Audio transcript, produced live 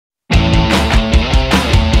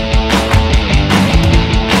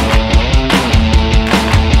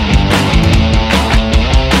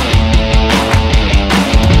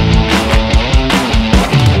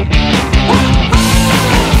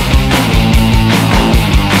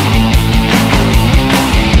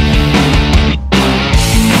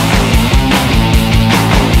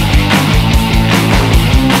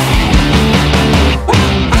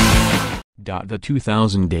The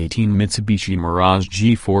 2018 Mitsubishi Mirage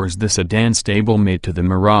G4 is the sedan stablemate to the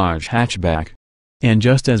Mirage hatchback. And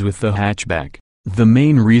just as with the hatchback, the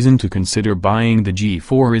main reason to consider buying the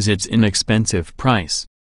G4 is its inexpensive price.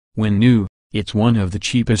 When new, it's one of the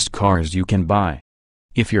cheapest cars you can buy.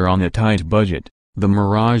 If you're on a tight budget, the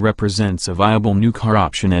Mirage represents a viable new car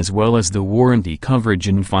option as well as the warranty coverage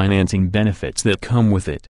and financing benefits that come with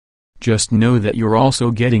it. Just know that you're also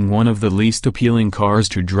getting one of the least appealing cars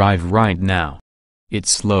to drive right now. It's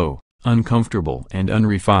slow, uncomfortable and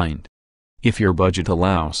unrefined. If your budget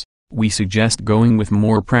allows, we suggest going with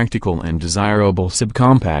more practical and desirable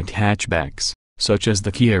subcompact hatchbacks, such as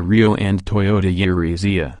the Kia Rio and Toyota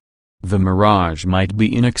Yaris. The Mirage might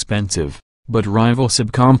be inexpensive, but rival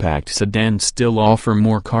subcompact sedans still offer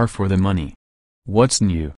more car for the money. What's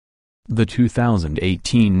new? The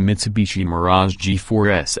 2018 Mitsubishi Mirage G4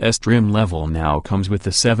 SS trim level now comes with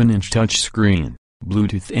a 7-inch touchscreen,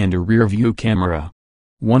 Bluetooth and a rear-view camera.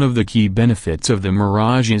 One of the key benefits of the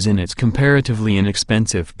Mirage is in its comparatively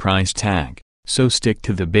inexpensive price tag, so stick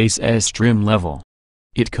to the base S trim level.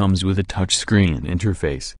 It comes with a touchscreen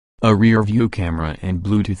interface, a rear-view camera and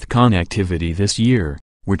Bluetooth connectivity this year,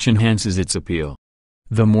 which enhances its appeal.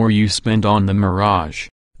 The more you spend on the Mirage,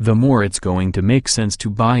 the more it's going to make sense to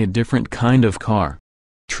buy a different kind of car.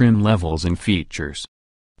 Trim levels and features.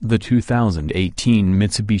 The 2018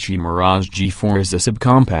 Mitsubishi Mirage G4 is a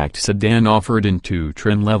subcompact sedan offered in two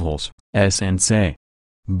trim levels, S and S.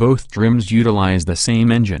 Both trims utilize the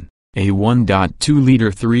same engine, a 1.2-liter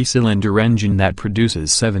 3-cylinder engine that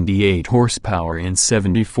produces 78 horsepower and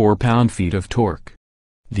 74 pound-feet of torque.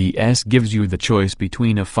 The S gives you the choice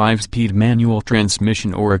between a 5-speed manual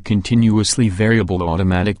transmission or a continuously variable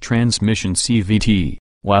automatic transmission CVT,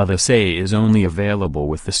 while the SA is only available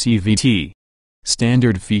with the CVT.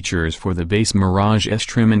 Standard features for the base Mirage S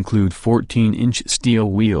trim include 14-inch steel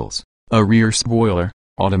wheels, a rear spoiler,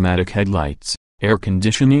 automatic headlights, air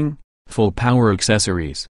conditioning, full power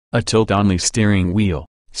accessories, a tilt-only steering wheel,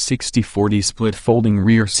 60/40 split folding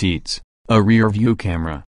rear seats, a rear-view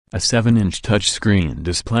camera, a 7-inch touchscreen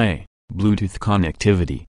display, Bluetooth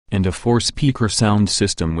connectivity, and a 4-speaker sound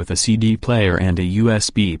system with a CD player and a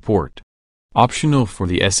USB port. Optional for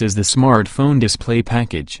the S is the smartphone display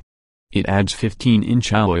package. It adds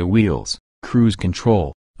 15-inch alloy wheels, cruise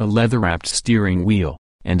control, a leather-wrapped steering wheel,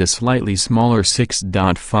 and a slightly smaller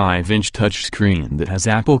 6.5-inch touchscreen that has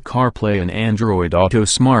Apple CarPlay and Android Auto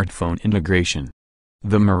smartphone integration.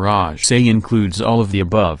 The Mirage S includes all of the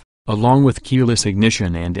above, along with keyless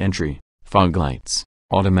ignition and entry, fog lights,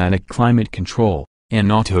 automatic climate control,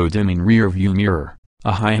 an auto-dimming rear-view mirror,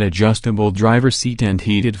 a height adjustable driver's seat and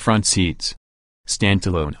heated front seats.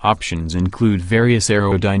 Standalone options include various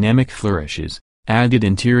aerodynamic flourishes, added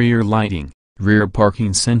interior lighting, rear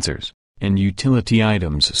parking sensors, and utility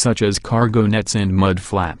items such as cargo nets and mud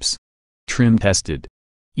flaps. Trim tested.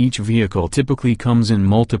 Each vehicle typically comes in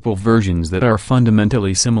multiple versions that are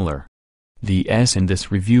fundamentally similar. The S in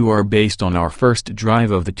this review are based on our first drive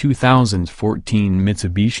of the 2014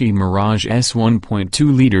 Mitsubishi Mirage S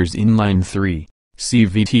 1.2 liters inline-3,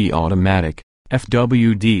 CVT automatic,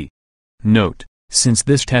 FWD. Note: since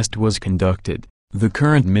this test was conducted, the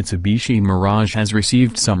current Mitsubishi Mirage has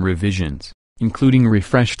received some revisions, including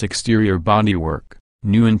refreshed exterior bodywork,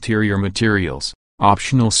 new interior materials,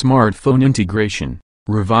 optional smartphone integration,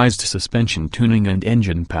 revised suspension tuning and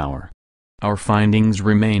engine power. Our findings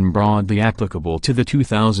remain broadly applicable to the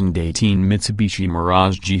 2018 Mitsubishi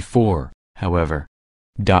Mirage G4, however.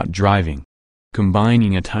 Driving.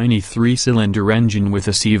 Combining a tiny 3-cylinder engine with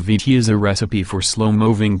a CVT is a recipe for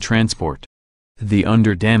slow-moving transport. The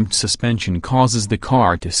underdamped suspension causes the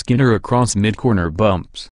car to skitter across mid-corner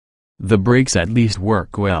bumps. The brakes at least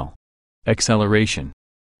work well. Acceleration.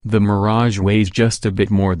 The Mirage weighs just a bit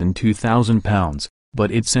more than 2,000 pounds, but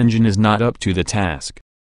its engine is not up to the task.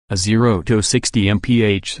 A 0 to 60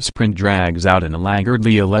 mph sprint drags out in a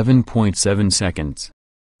laggardly 11.7 seconds.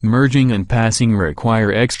 Merging and passing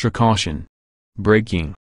require extra caution.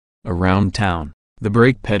 Braking. Around town, the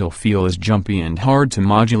brake pedal feel is jumpy and hard to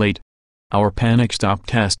modulate. Our panic stop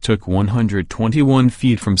test took 121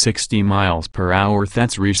 feet from 60 miles per hour.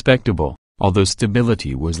 That's respectable, although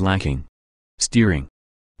stability was lacking. Steering.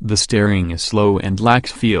 The steering is slow and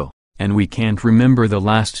lacks feel, and we can't remember the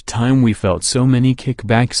last time we felt so many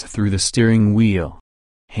kickbacks through the steering wheel.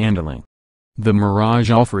 Handling. The Mirage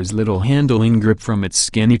offers little handling grip from its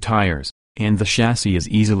skinny tires, and the chassis is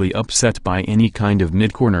easily upset by any kind of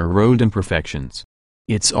mid-corner road imperfections.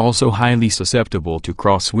 It's also highly susceptible to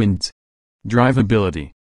crosswinds. Drivability.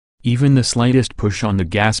 Even the slightest push on the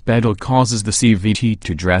gas pedal causes the CVT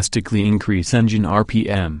to drastically increase engine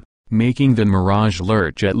RPM, making the Mirage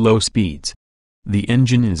lurch at low speeds. The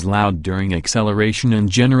engine is loud during acceleration and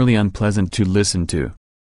generally unpleasant to listen to.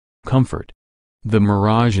 Comfort. The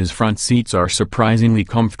Mirage's front seats are surprisingly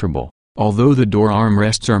comfortable, although the door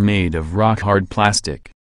armrests are made of rock-hard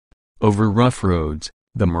plastic. Over rough roads,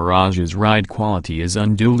 the Mirage's ride quality is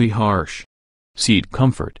unduly harsh. Seat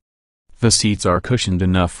comfort. The seats are cushioned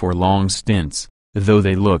enough for long stints, though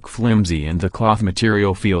they look flimsy and the cloth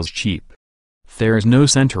material feels cheap. There's no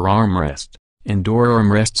center armrest, and door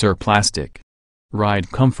armrests are plastic.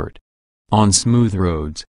 Ride comfort. On smooth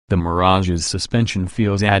roads, the Mirage's suspension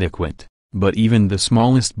feels adequate, but even the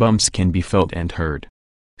smallest bumps can be felt and heard.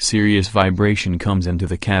 Serious vibration comes into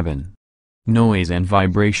the cabin. Noise and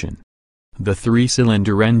vibration. The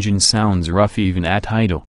three-cylinder engine sounds rough even at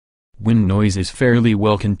idle. Wind noise is fairly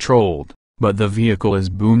well controlled, but the vehicle is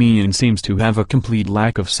boomy and seems to have a complete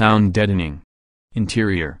lack of sound deadening.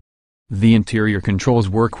 Interior. The interior controls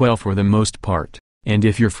work well for the most part, and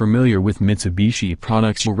if you're familiar with Mitsubishi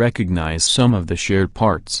products you'll recognize some of the shared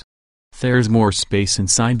parts. There's more space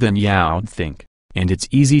inside than you'd think, and it's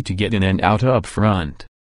easy to get in and out up front.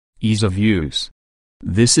 Ease of use.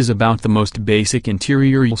 This is about the most basic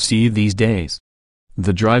interior you'll see these days.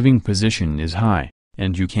 The driving position is high,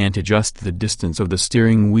 and you can't adjust the distance of the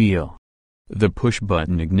steering wheel. The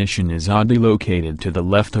push-button ignition is oddly located to the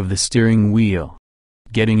left of the steering wheel.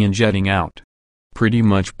 Getting in, jetting out. Pretty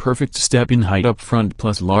much perfect step-in height up front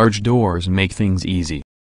plus large doors make things easy.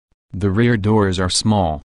 The rear doors are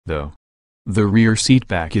small, though. The rear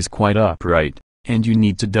seatback is quite upright, and you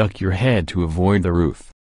need to duck your head to avoid the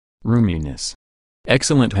roof. Roominess.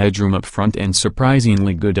 Excellent headroom up front and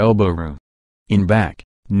surprisingly good elbow room. In back,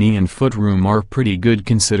 knee and foot room are pretty good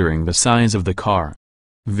considering the size of the car.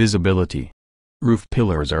 Visibility. Roof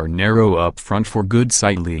pillars are narrow up front for good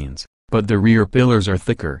sight lines, but the rear pillars are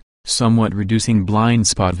thicker, somewhat reducing blind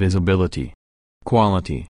spot visibility.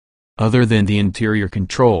 Quality. Other than the interior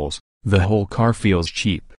controls, the whole car feels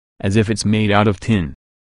cheap, as if it's made out of tin.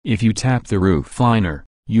 If you tap the roof liner,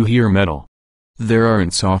 you hear metal. There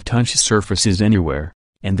aren't soft touch surfaces anywhere,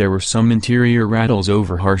 and there were some interior rattles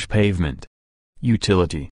over harsh pavement.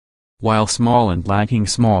 Utility. While small and lacking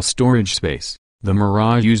small storage space, the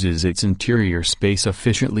Mirage uses its interior space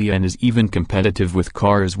efficiently and is even competitive with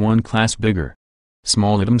cars one class bigger.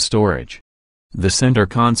 Small item storage. The center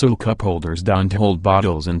console cup holders down to hold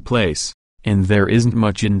bottles in place, and there isn't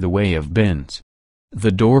much in the way of bins.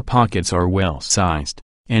 The door pockets are well sized,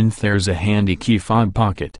 and there's a handy key fob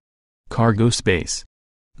pocket. Cargo space.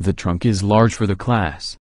 The trunk is large for the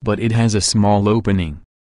class, but it has a small opening.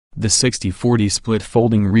 The 60-40 split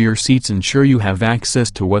folding rear seats ensure you have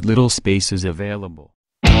access to what little space is available.